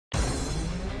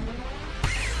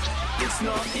it's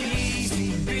not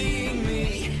easy being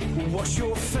me. Wash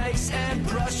your face and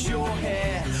brush your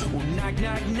hair. Well, nag,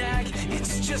 nag, nag,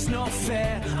 it's just not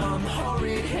fair. I'm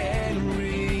Horrid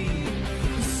Henry.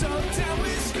 So down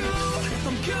with school,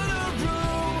 I'm gonna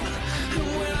rule. And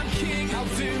when I'm king, I'll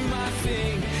do my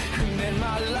thing. And then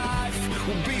my life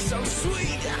will be so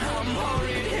sweet. I'm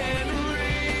Horrid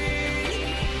Henry.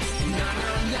 Na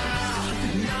na na,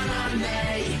 na na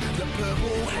nay. The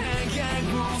purple hand gang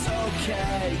rules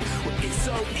okay. Well, it's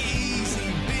so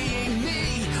easy being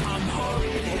me. I'm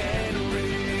Horrid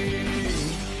Henry.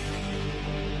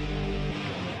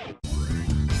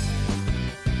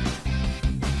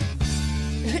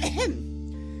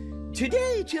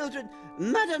 Today, children,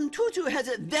 Madame Tutu has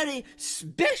a very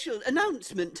special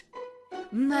announcement.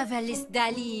 Marvelous,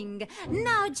 darling.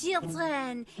 Now,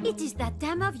 children, it is that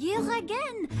time of year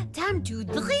again. Time to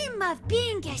dream of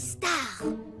being a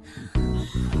star.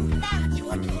 That's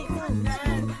wonderful.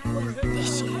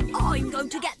 This year, I'm going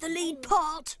to get the lead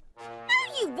part.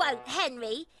 No, you won't,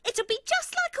 Henry. It'll be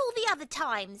just like all the other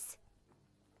times.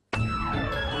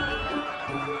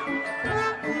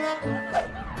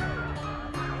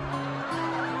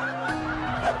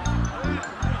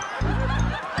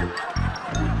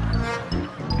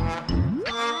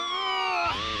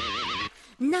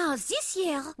 Now, this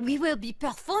year, we will be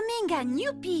performing a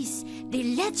new piece,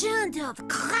 The Legend of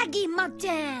Craggy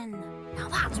Mountain. Now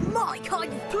that's my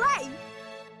kind of play.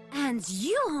 And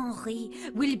you, Henri,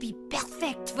 will be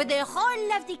perfect for the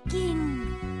role of the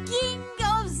king. King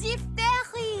of the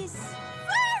fairies.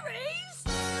 Fairies?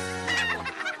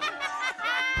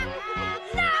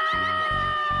 No!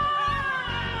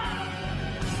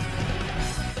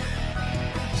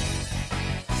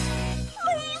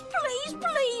 Please, please,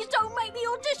 please don't make me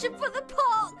audition for the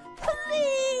part.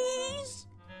 Please.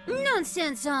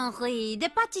 Nonsense, Henri. The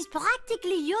part is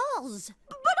practically yours.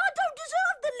 But I don't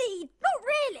deserve the lead. Not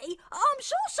really. I'm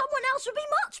sure someone else would be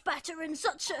much better in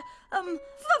such a,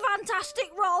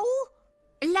 fantastic role.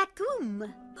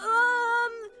 Lacum.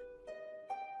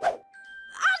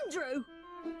 Andrew.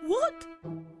 What?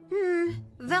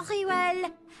 Very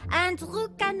well. Andrew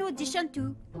can audition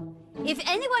too. If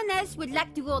anyone else would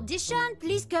like to audition,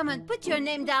 please come and put your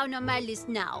name down on my list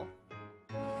now.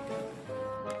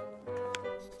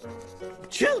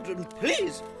 Children,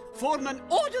 please, form an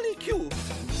orderly queue.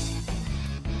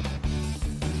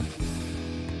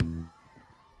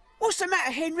 What's the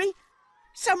matter, Henry?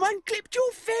 Someone clipped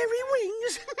your fairy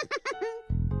wings.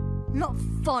 Not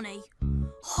funny.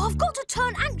 I've got to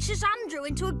turn anxious Andrew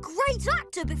into a great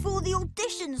actor before the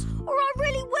auditions, or I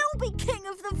really will be king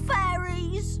of the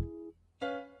fairies.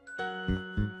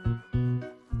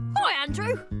 Hi,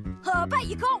 Andrew. I bet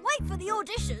you can't wait for the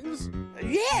auditions.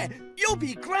 Yeah, you'll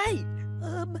be great.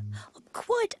 I'm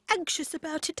quite anxious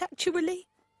about it, actually.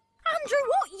 Andrew,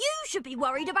 what you should be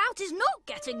worried about is not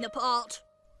getting the part.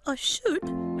 I should.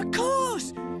 Of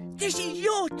course. This is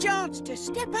your chance to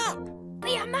step up.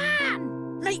 Be a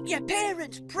man. Make your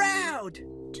parents proud.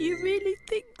 Do you really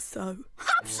think so?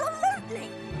 Absolutely.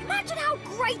 Imagine how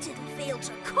great it'll feel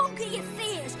to conquer your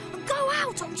fears and go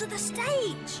out onto the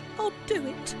stage. I'll do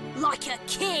it. Like a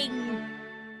king.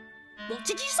 What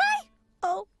did you say?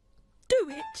 I'll do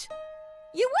it.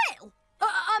 You will?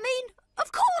 I mean,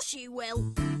 of course you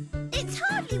will. It's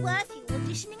hardly worth you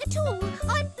auditioning at all.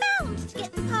 I'm bound to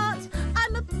get the part.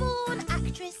 I'm a born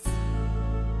actress.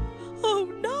 Oh,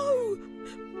 no.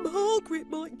 Margaret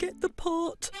might get the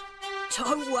part.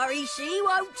 Don't worry, she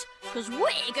won't, because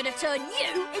we're going to turn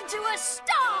you into a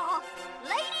star.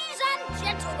 Ladies and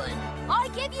gentlemen, I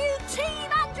give you Team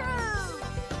Andrew.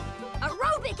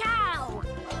 Aerobic Al.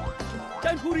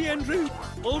 Don't worry, Andrew.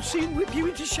 I'll soon whip you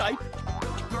into shape.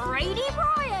 Brady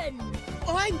Brian.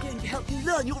 I'm going to help you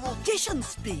learn your audition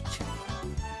speech.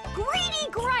 Greedy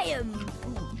Graham.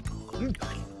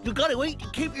 You've got to eat to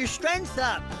keep your strength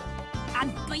up.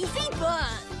 And Beefy Bert.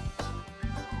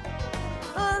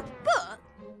 Bert,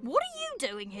 what are you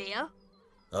doing here?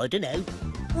 I don't know.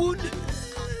 1,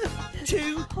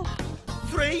 2,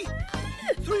 3,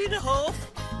 3.5,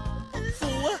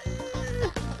 4.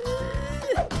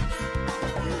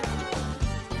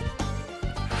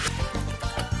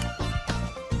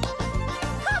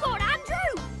 Come on,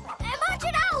 Andrew!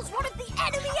 Imagine Al's one of the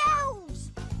enemy elves!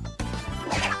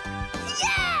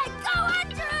 Yeah! Go,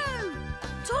 Andrew!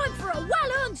 Time for a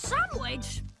well-earned sandwich!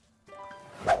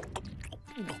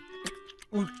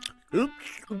 Oops.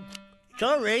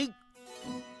 Sorry.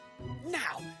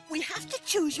 Now, we have to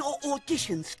choose your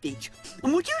audition speech.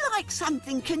 And would you like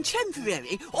something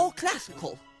contemporary or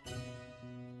classical?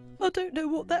 I don't know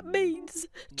what that means.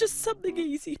 Just something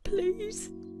easy, please.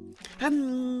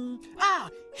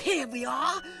 Here we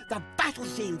are. The battle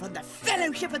scene from the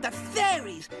Fellowship of the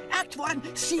Fairies. Act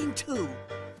 1, Scene 2.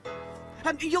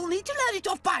 You'll need to learn it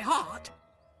off by heart.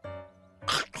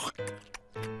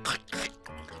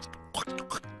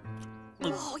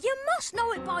 Oh, you must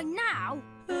know it by now.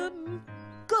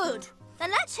 Good.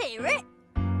 Then let's hear it.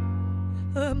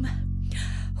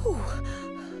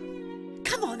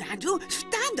 Come on, Andrew,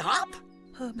 stand up.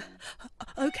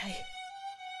 Okay.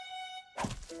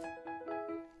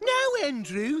 Now,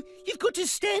 Andrew, you've got to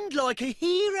stand like a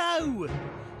hero.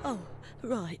 Oh,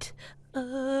 right.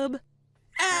 And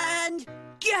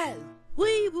go.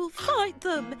 We will fight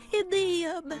them in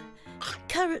the,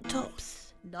 carrot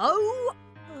tops. No,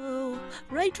 Oh,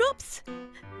 raindrops?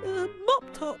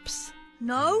 Mop tops.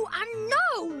 no, and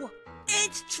no.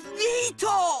 It's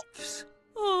treetops.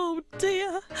 Oh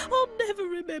dear, I'll never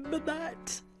remember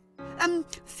that.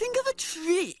 Think of a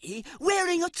tree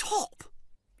wearing a top.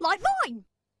 Like mine.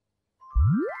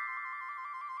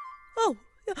 Oh,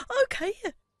 okay.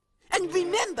 And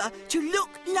remember to look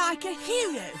like a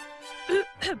hero.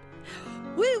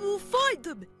 We will find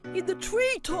them in the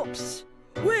treetops.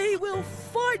 We will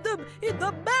find them in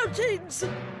the mountains.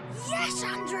 Yes,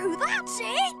 Andrew, that's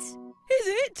it. Is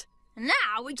it?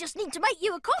 Now we just need to make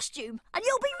you a costume and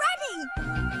you'll be ready.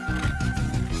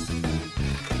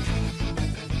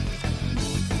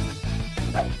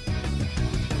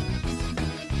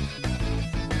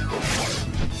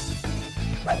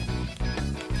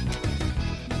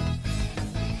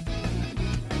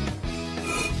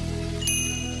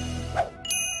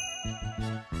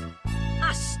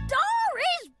 A star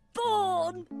is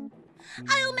born.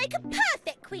 I'll make a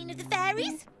perfect Queen of the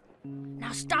Fairies.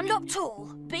 Now stand up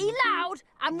tall, be loud,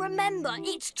 and remember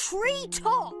it's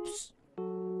treetops.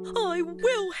 I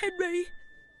will, Henry.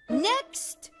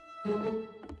 Next.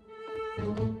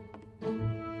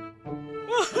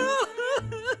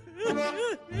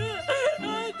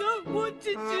 I don't want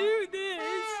to do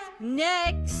this.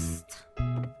 Next.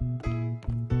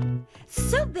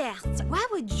 So, Bert, what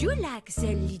would you like,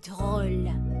 the little role?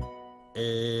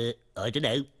 I don't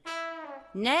know.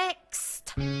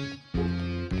 Next.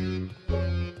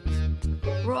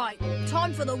 Right,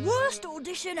 time for the worst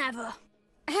audition ever.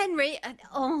 Henry,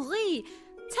 Henri,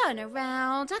 turn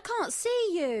around. I can't see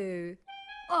you.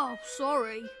 Oh,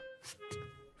 sorry.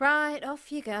 Right,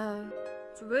 off you go.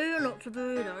 To be or not to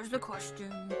be, there's the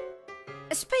question.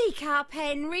 Speak up,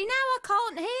 Henry. Now I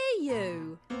can't hear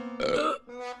you.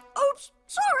 Oops,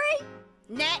 sorry.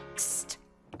 Next.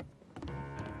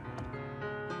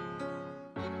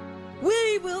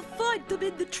 We will find them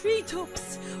in the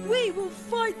treetops. We will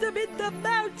find them in the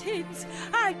mountains.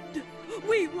 And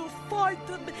we will find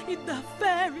them in the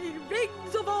fairy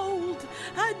rings of old.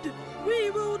 And we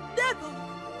will never,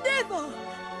 never,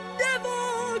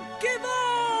 never give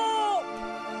up!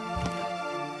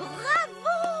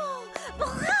 Bravo!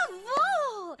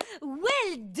 Bravo!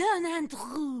 Well done,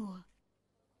 Andrew.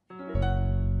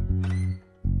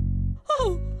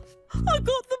 Oh, I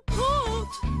got the part!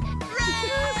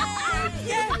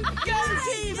 Yeah, go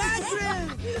team Andrew.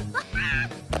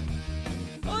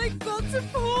 I got the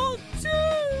part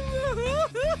too!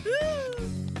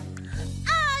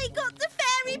 I got the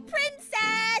Fairy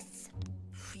Princess.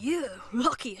 Phew,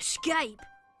 lucky escape.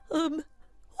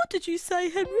 What did you say,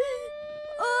 Henry?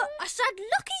 I said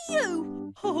lucky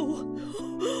you.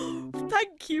 Oh,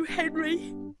 thank you,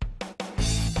 Henry.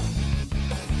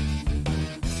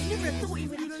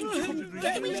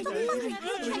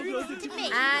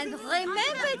 And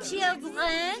remember,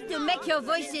 children, to make your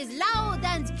voices loud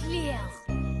and clear.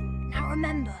 Now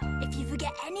remember, if you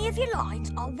forget any of your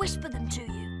lines, I'll whisper them to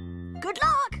you. Good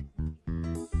luck.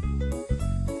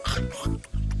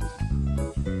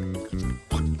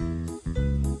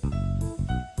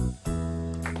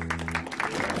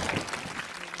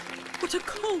 What a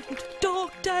cold,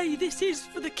 dark day this is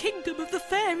for the kingdom of the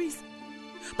fairies.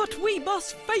 But we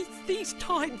must face these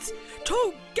times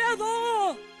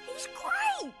together! He's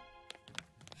great.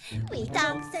 We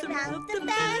dance around the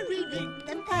fairy ring,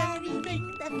 the fairy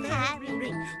ring, the fairy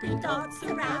ring. We dance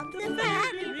around the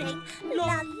fairy ring,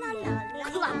 la la la la.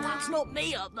 Glad that's not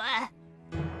me up there.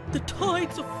 The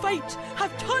tides of fate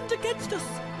have turned against us.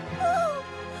 Oh,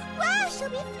 where shall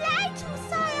we fly to,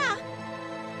 sire?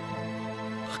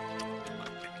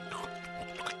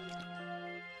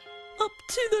 Up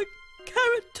to the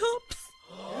carrot tops.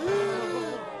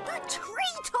 The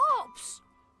treetops.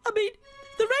 I mean,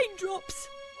 the raindrops.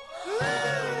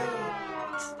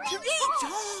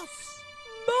 Treetops.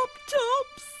 Mop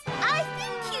tops. I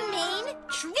think you mean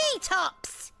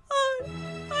treetops.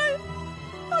 I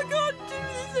can't do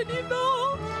this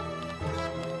anymore.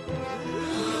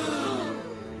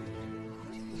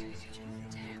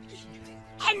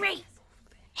 Henry!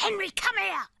 Henry, come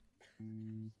here!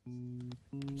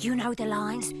 You know the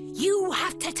lines. You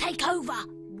have to take over.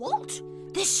 What?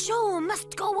 The show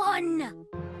must go on.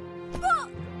 What?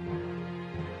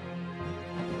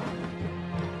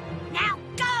 Now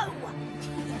go!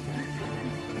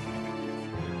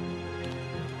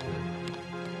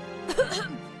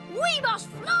 We must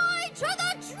fly to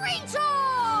the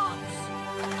treetops!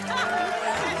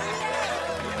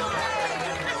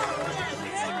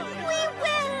 We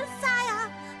will, sire.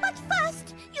 But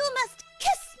first, you must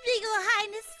kiss me, your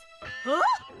highness. Huh?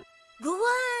 Go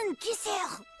on, kiss her.